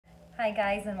Hi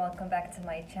guys, and welcome back to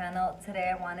my channel.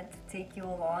 Today I wanted to take you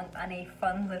along on a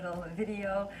fun little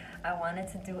video. I wanted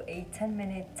to do a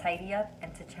 10-minute tidy up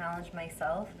and to challenge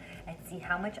myself and see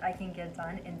how much I can get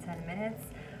done in 10 minutes.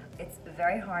 It's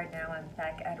very hard now. I'm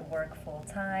back at work full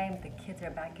time. The kids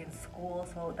are back in school,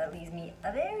 so that leaves me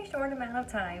a very short amount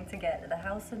of time to get the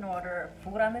house in order,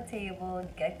 food on the table,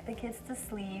 get the kids to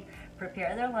sleep,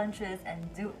 prepare their lunches,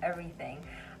 and do everything.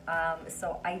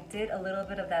 So I did a little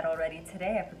bit of that already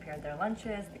today. I prepared their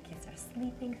lunches. The kids are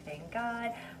sleeping, thank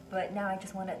God. But now I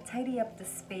just want to tidy up the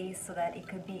space so that it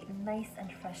could be nice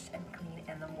and fresh and clean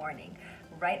in the morning,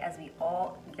 right as we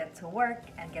all get to work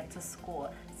and get to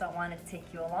school. So I want to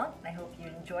take you along. I hope you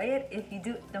enjoy it. If you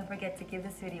do, don't forget to give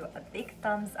this video a big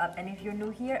thumbs up. And if you're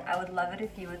new here, I would love it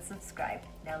if you would subscribe.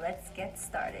 Now let's get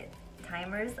started.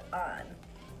 Timer's on.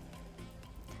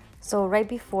 So right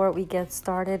before we get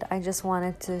started, I just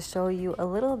wanted to show you a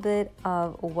little bit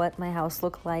of what my house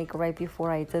looked like right before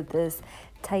I did this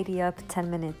tidy up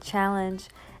 10-minute challenge,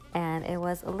 and it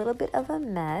was a little bit of a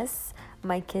mess.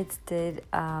 My kids did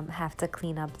have to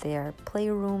clean up their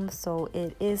playroom, so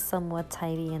it is somewhat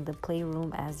tidy in the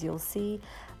playroom, as you'll see,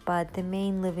 but the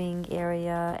main living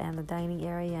area and the dining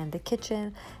area and the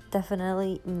kitchen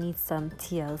definitely needs some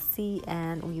TLC,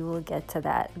 and we will get to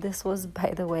that. This was,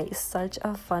 by the way, such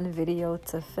a fun video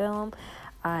to film.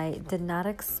 I did not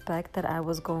expect that I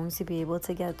was going to be able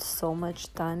to get so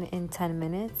much done in 10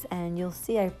 minutes, and you'll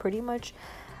see I pretty much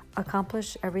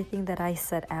accomplished everything that I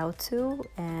set out to,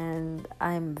 and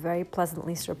I'm very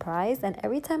pleasantly surprised. And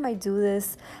every time I do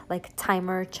this like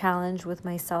timer challenge with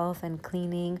myself and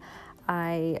cleaning,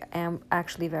 I am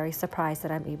actually very surprised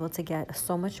that I'm able to get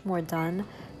so much more done,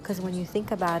 because when you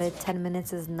think about it, 10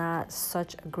 minutes is not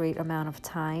such a great amount of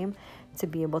time to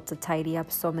be able to tidy up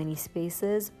so many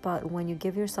spaces. But when you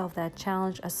give yourself that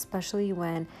challenge, especially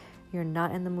when you're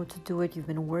not in the mood to do it, you've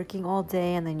been working all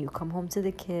day and then you come home to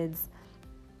the kids.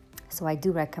 So I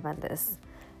do recommend this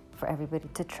for everybody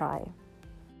to try.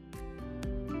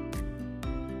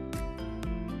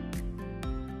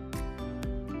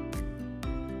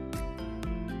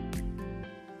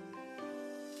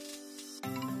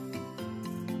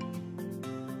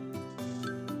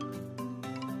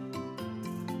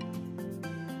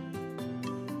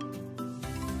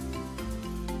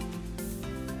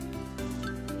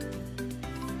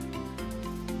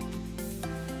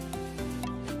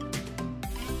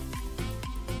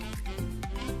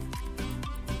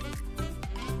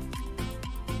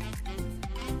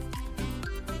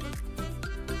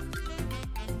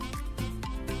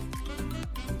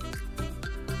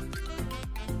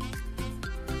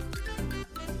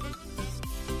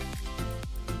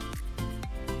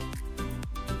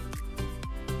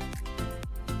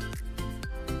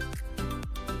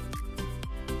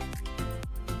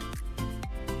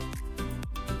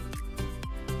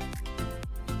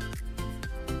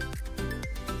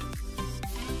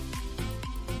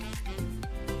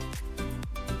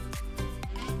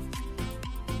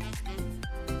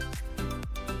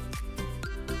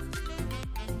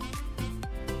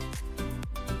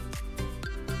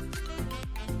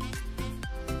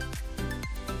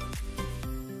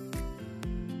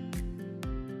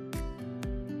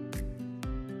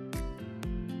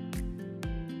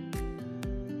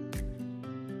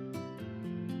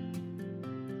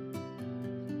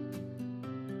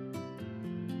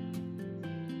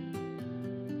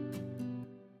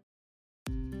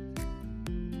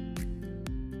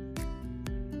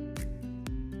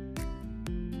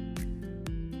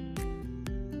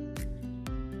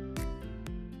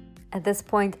 At this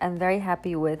point, I'm very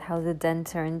happy with how the den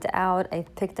turned out. I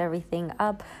picked everything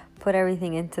up, put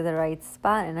everything into the right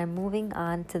spot, and I'm moving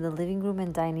on to the living room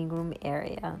and dining room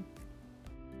area.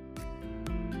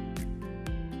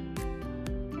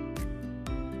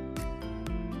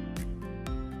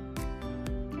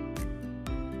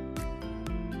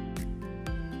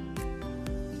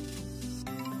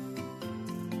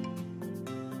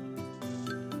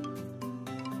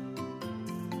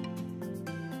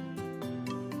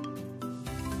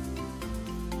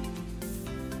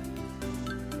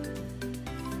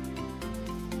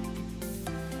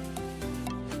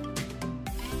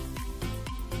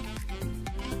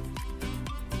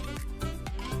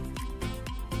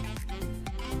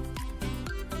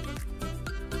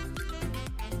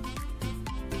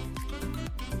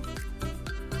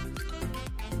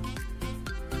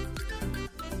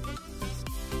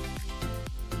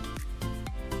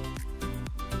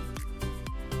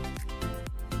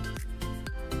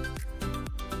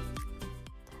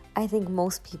 I think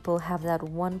most people have that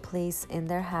one place in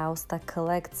their house that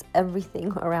collects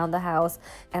everything around the house,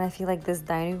 and I feel like this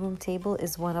dining room table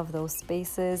is one of those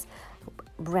spaces.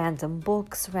 random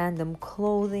books, random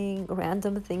clothing,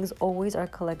 random things always are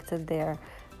collected there.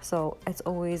 So it's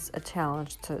always a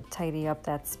challenge to tidy up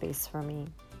that space for me.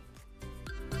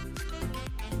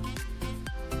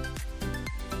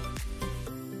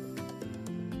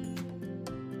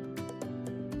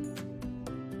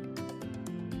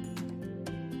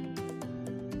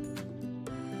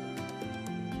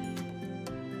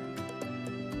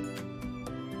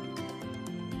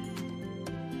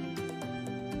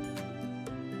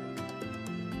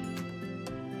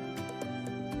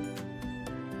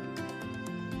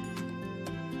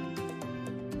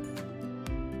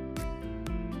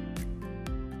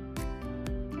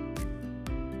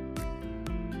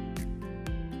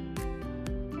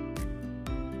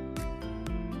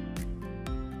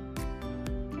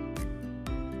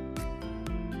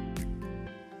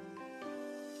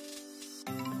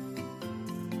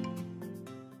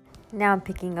 Now I'm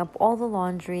picking up all the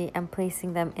laundry and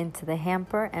placing them into the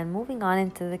hamper and moving on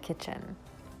into the kitchen.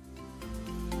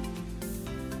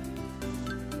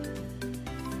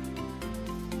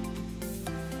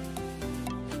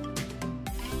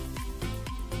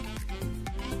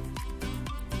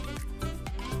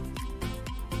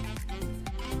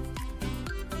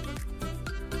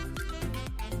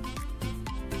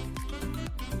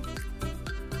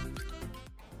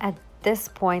 At this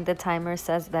point, the timer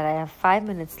says that I have 5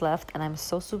 minutes left, and I'm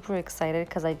so super excited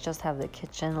because I just have the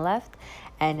kitchen left,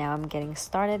 and now I'm getting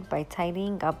started by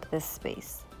tidying up this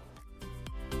space.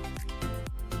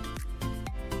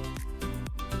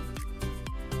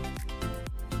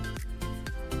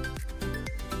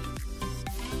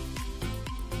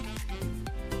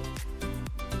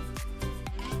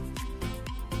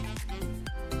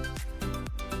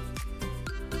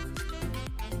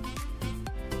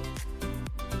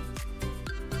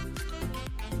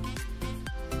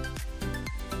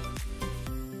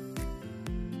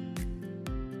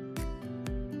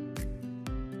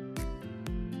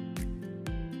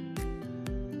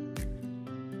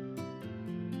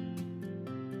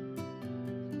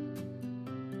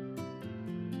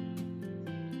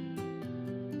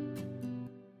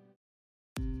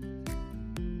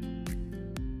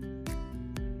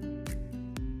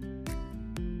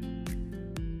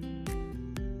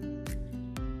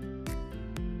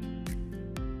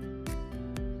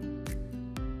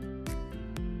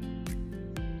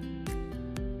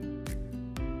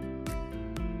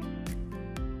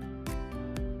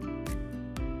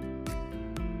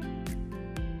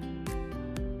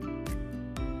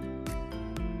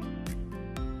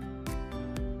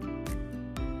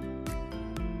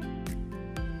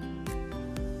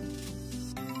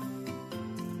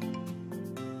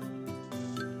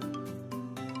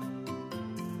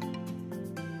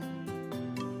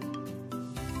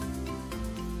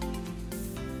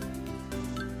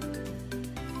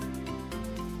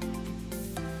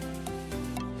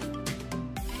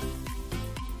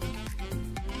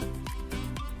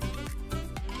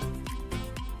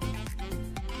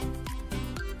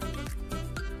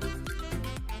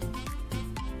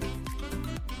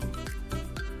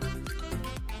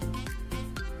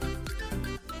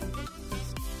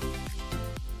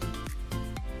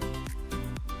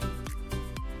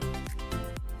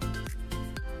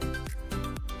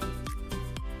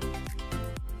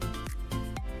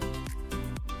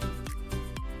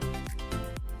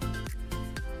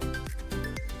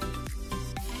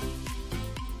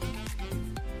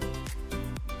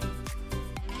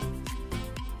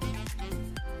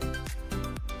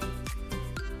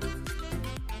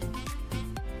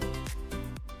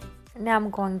 Now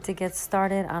I'm going to get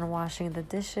started on washing the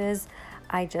dishes.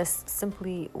 I just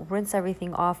simply rinse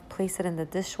everything off, place it in the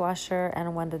dishwasher,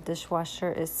 and when the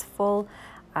dishwasher is full,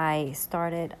 I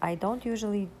start it. I don't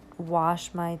usually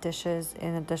wash my dishes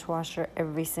in the dishwasher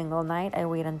every single night. I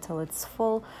wait until it's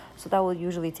full, so that will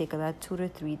usually take about 2 to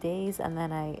 3 days, and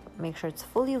then I make sure it's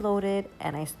fully loaded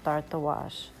and I start the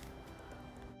wash.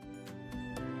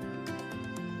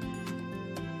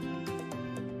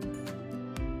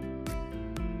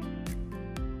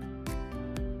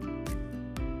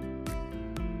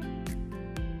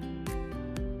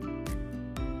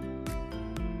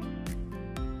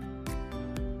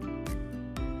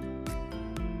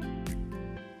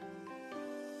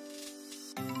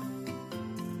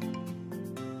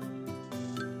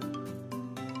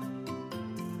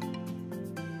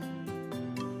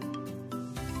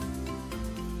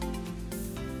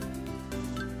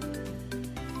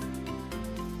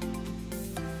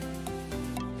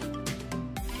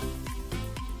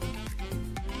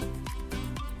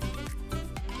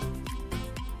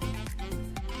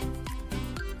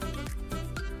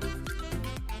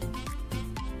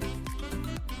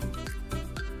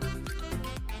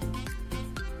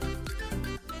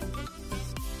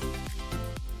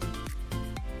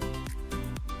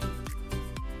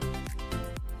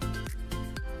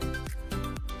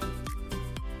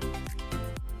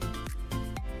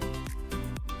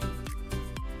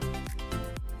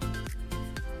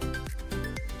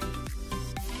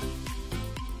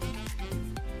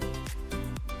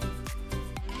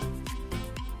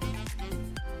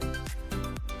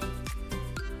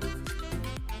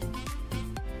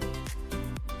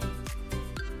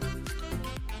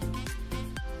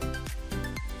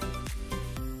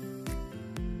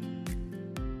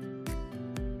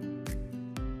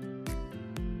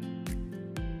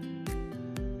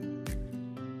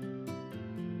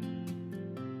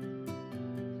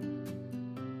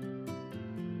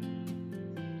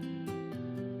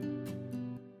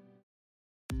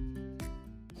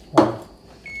 Wow.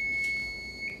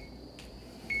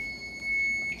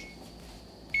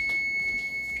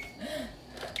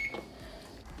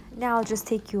 Now I'll just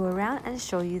take you around and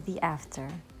show you the after.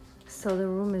 So the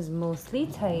room is mostly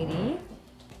tidy.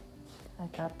 I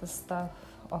got the stuff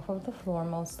off of the floor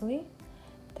mostly.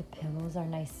 The pillows are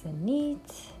nice and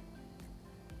neat.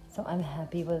 So I'm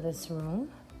happy with this room.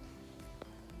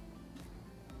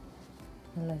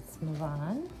 Let's move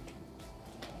on.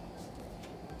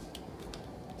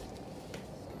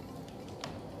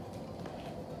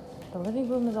 The living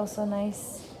room is also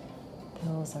nice.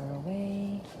 Pillows are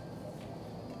away.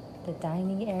 The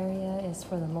dining area is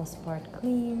for the most part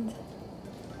cleaned.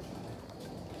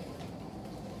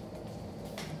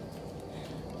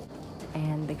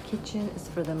 And the kitchen is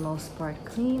for the most part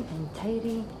clean and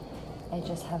tidy. I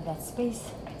just have that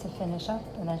space to finish up,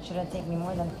 and that shouldn't take me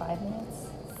more than 5 minutes.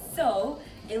 So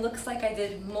it looks like I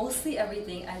did mostly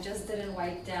everything. I just didn't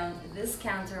wipe down this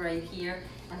counter right here,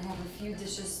 and I have a few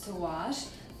dishes to wash,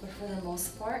 but for the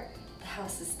most part the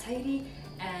house is tidy.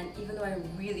 And even though I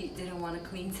really didn't want to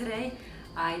clean today,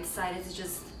 I decided to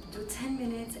just do 10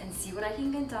 minutes and see what I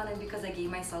can get done. And because I gave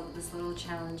myself this little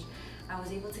challenge, I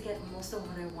was able to get most of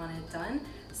what I wanted done.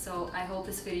 So I hope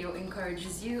this video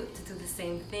encourages you to do the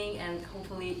same thing, and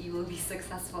hopefully you will be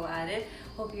successful at it.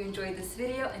 Hope you enjoyed this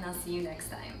video, and I'll see you next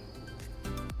time.